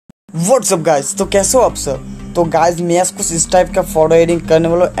WhatsApp guys, तो कैसे हो आप सब। तो गाइस मैं आज कुछ इस टाइप का फोटो एडिटिंग करने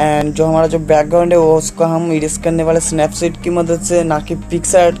वाला हूँ एंड जो हमारा जो बैकग्राउंड है वो उसको हम इरेज करने वाले स्नैपसीड की मदद से, ना कि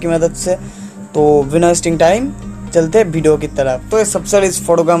पिक्सआर्ट की मदद से। तो बिना वेस्टिंग टाइम चलते हैं वीडियो की तरफ। तो सबसे पहले इस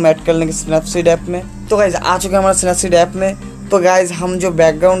फोटो को हम ऐड कर लेंगे स्नैपसीड ऐप में। तो गाइस आ चुके हैं हमारे स्नैपसीड ऐप में। तो गाइस हम जो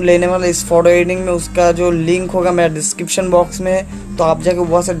बैकग्राउंड लेने वाले इस फोटो एडिटिंग में उसका जो लिंक होगा मेरा डिस्क्रिप्शन बॉक्स में है, तो आप जाके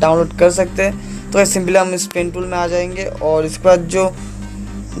वहाँ से डाउनलोड कर सकते हैं। तो गाइस सिंपली हम इस पेन टूल में आ जाएंगे और इसके बाद जो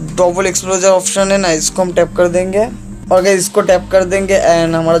डबल एक्सपोजर ऑप्शन है ना, इसको हम टैप कर देंगे और अगर इसको टैप कर देंगे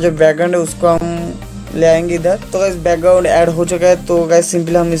एंड हमारा जो बैकग्राउंड है उसको हम ले आएंगे इधर। तो गाइस बैकग्राउंड ऐड हो चुका है। तो गाइस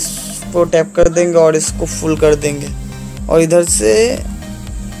सिंपली हम इसको टैप कर देंगे और इसको फुल कर देंगे और इधर से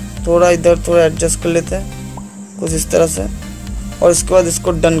थोड़ा एडजस्ट कर लेते हैं कुछ इस तरह से और इसके बाद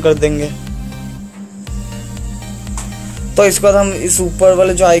इसको डन कर देंगे। तो इसके बाद हम इस ऊपर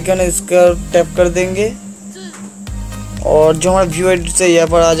वाले जो आइकन है इसका टैप कर देंगे और जो हमारे व्यू एडिट से यहाँ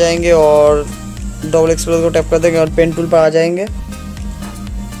पर आ जाएंगे और डबल एक्सप्लोर को टैप कर देंगे और पेन टूल पर आ जाएंगे।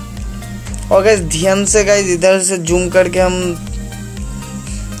 और गाइस ध्यान से गाइस इधर से जूम करके हम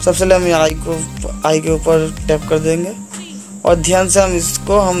सबसे पहले हम आई के ऊपर टैप कर देंगे और ध्यान से हम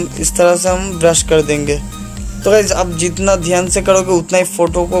इस तरह से हम ब्रश कर देंगे। तो गाइस आप जितना ध्यान से करोगे उतना ही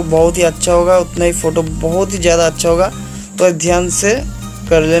फ़ोटो को बहुत ही अच्छा होगा, उतना ही फ़ोटो बहुत ही ज़्यादा अच्छा होगा। तो ध्यान से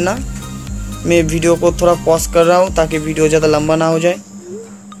कर लेना। मैं वीडियो को थोड़ा पॉज कर रहा हूँ ताकि वीडियो ज़्यादा लंबा ना हो जाए।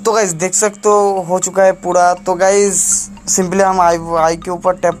 तो गाइस देख सकते हो चुका है पूरा। तो गाइस सिंपली हम आई के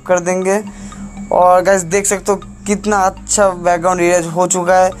ऊपर टैप कर देंगे और गाइस देख सकते हो कितना अच्छा बैकग्राउंड इरेज हो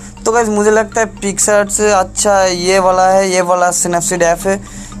चुका है। तो गाइस मुझे लगता है पिक्सआर्ट से अच्छा ये वाला स्नैपसीड ऐप है,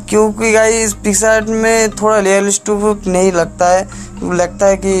 क्योंकि गाइस पिक्सआर्ट में थोड़ा रियलिस्टिक नहीं लगता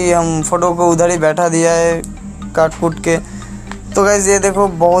है कि हम फोटो को उधर ही बैठा दिया है काट कूट के। तो गाइस ये देखो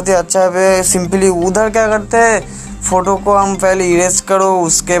बहुत ही अच्छा है। सिंपली उधर क्या करते हैं, फ़ोटो को हम पहले इरेज करो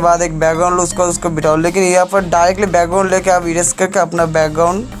उसके बाद एक बैकग्राउंड लो उसको बिठाओ, लेकिन यहाँ पर डायरेक्टली बैकग्राउंड लेके आप इरेज करके अपना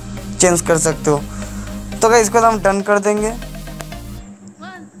बैकग्राउंड चेंज कर सकते हो। तो गाइस इसको हम डन कर देंगे।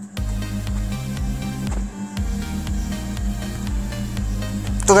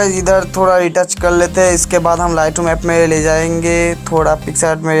 तो गाइस इधर थोड़ा रिटच कर लेते हैं। इसके बाद हम लाइटरूम ऐप में ले जाएंगे थोड़ा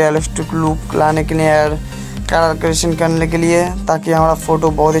पिक्सआर्ट में रियलिस्टिक लुक लाने के लिए यार कलर करेक्शन करने के लिए, ताकि हमारा फ़ोटो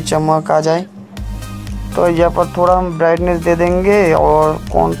बहुत ही चमक आ जाए। तो यहाँ पर थोड़ा हम ब्राइटनेस दे देंगे और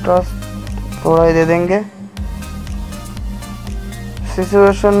कॉन्ट्रास्ट थोड़ा ही दे देंगे।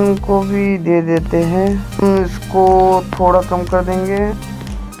 सैचुरेशन को भी दे देते हैं, हम इसको थोड़ा कम कर देंगे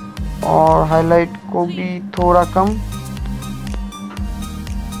और हाईलाइट को भी थोड़ा कम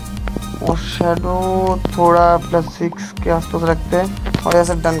और शेडो थोड़ा +6 के आसपास रखते हैं और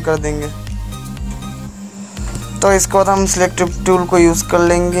ऐसे डन कर देंगे। तो इसके बाद हम सिलेक्टिव टूल को यूज़ कर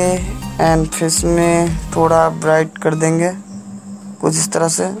लेंगे एंड फेस में थोड़ा ब्राइट कर देंगे कुछ इस तरह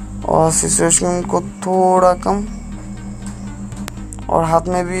से और सैचुरेशन को थोड़ा कम और हाथ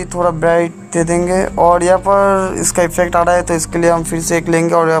में भी थोड़ा ब्राइट दे देंगे। और यहाँ पर इसका इफेक्ट आ रहा है तो इसके लिए हम फिर से एक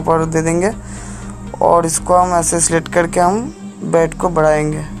लेंगे और यहाँ पर दे देंगे और इसको हम ऐसे सिलेक्ट करके हम ब्राइट को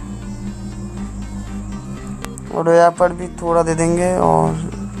बढ़ाएंगे और यहाँ पर भी थोड़ा दे देंगे और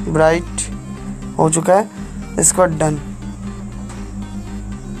ब्राइट हो चुका है। इसके बाद डन।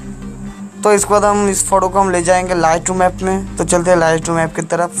 तो इसके बाद हम इस फोटो को हम ले जाएंगे लाइटरूम ऐप में। तो चलते हैं लाइटरूम ऐप की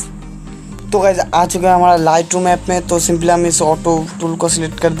तरफ। तो गाइस आ चुका है हमारा लाइटरूम ऐप में। तो सिंपली हम इस ऑटो टूल को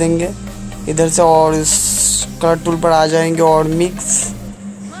सिलेक्ट कर देंगे इधर से और इस कलर टूल पर आ जाएंगे और मिक्स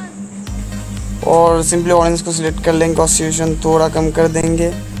और सिंपली ऑरेंज को सिलेक्ट कर लेंगे और सैचुरेशन थोड़ा कम कर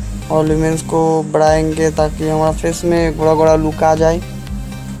देंगे और लुमिनेंस को बढ़ाएंगे ताकि हमारा फेस में गोरा गोरा लुक आ जाए।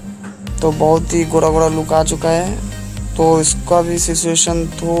 तो बहुत ही गोरा गोरा लुक आ चुका है। तो इसका भी सैचुरेशन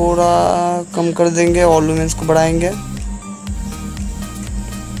थोड़ा कम कर देंगे और लुमिनेंस को बढ़ाएंगे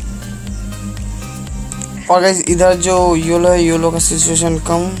और गाइस इधर जो येलो है येलो का सैचुरेशन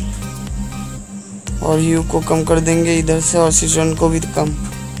कम और ह्यू को कम कर देंगे इधर से और सैचुरेशन को भी कम।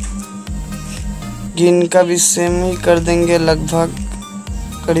 ग्रीन का भी सेम ही कर देंगे लगभग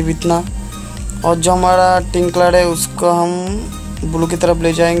करीब इतना। और जो हमारा टिंक कलर है उसको हम ब्लू की तरफ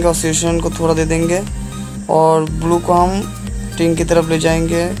ले जाएंगे और सैचुरेशन को थोड़ा दे देंगे और ब्लू को हम टिंक की तरफ ले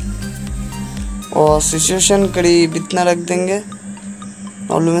जाएंगे और सैचुरेशन करीब इतना रख देंगे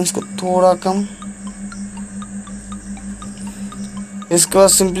और लुमिनेंस को थोड़ा कम। इसके बाद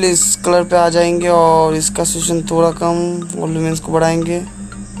सिंपली इस कलर पे आ जाएंगे और इसका सैचुरेशन थोड़ा कम और लुमिनेंस को बढ़ाएंगे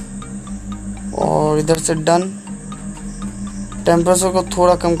और इधर से डन। टेम्परेचर को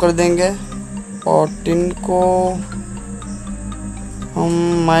थोड़ा कम कर देंगे और टिन को हम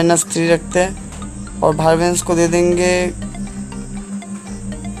 -3 रखते हैं और वाइब्रेंस को दे देंगे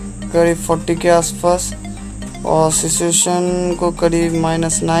करीब 40 के आसपास और सिचुएशन को करीब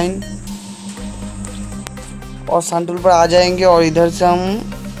 -9 और सन टूल पर आ जाएंगे और इधर से हम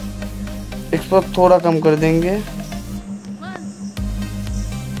इसको थोड़ा कम कर देंगे।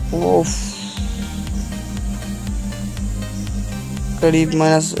 वो करीब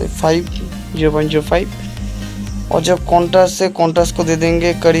 -5 0.05 और जब कॉन्ट्रास्ट से कॉन्ट्रास्ट को दे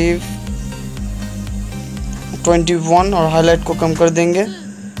देंगे करीब 21 और हाईलाइट को कम कर देंगे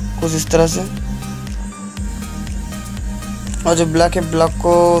कुछ इस तरह से। और जो ब्लैक है ब्लैक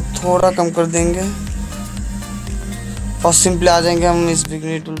को थोड़ा कम कर देंगे और सिंपली आ जाएंगे हम इस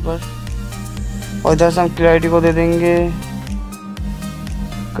बिगनी टूल पर और इधर से हम क्लैरिटी को दे देंगे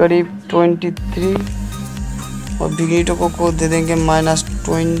करीब 23 और बिगनीटो को दे देंगे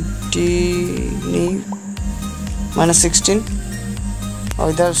 -16 और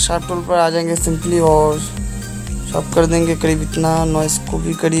इधर शार्प टूल पर आ जाएंगे सिंपली और शार्प कर देंगे करीब इतना। नॉइस को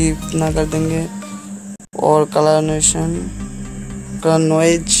भी करीब इतना कर देंगे और कलर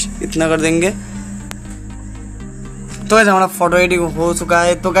नॉइज इतना कर देंगे। तो गाइस हमारा फोटो एडिटिंग हो चुका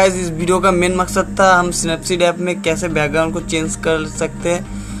है। तो गाइस इस वीडियो का मेन मकसद था हम स्नैपसीड ऐप में कैसे बैकग्राउंड को चेंज कर सकते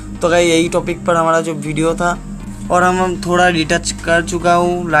हैं। तो गाइस यही टॉपिक पर हमारा जो वीडियो था और हम थोड़ा रिटच कर चुका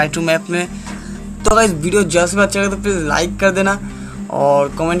हूँ लाइटरूम ऐप में। तो गाइस वीडियो जैसे भी अच्छा लगे तो प्लीज़ लाइक कर देना और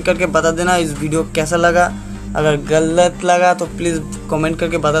कमेंट करके बता देना इस वीडियो कैसा लगा। अगर गलत लगा तो प्लीज़ कमेंट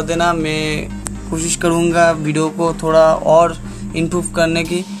करके बता देना, मैं कोशिश करूँगा वीडियो को थोड़ा और इम्प्रूव करने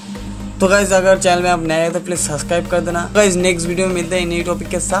की। तो गाइस अगर चैनल में आप नए हैं तो प्लीज़ सब्सक्राइब कर देना। गाइस नेक्स्ट वीडियो में मिलते हैं नई टॉपिक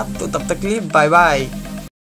के साथ, तो तब तक के लिए बाय बाय।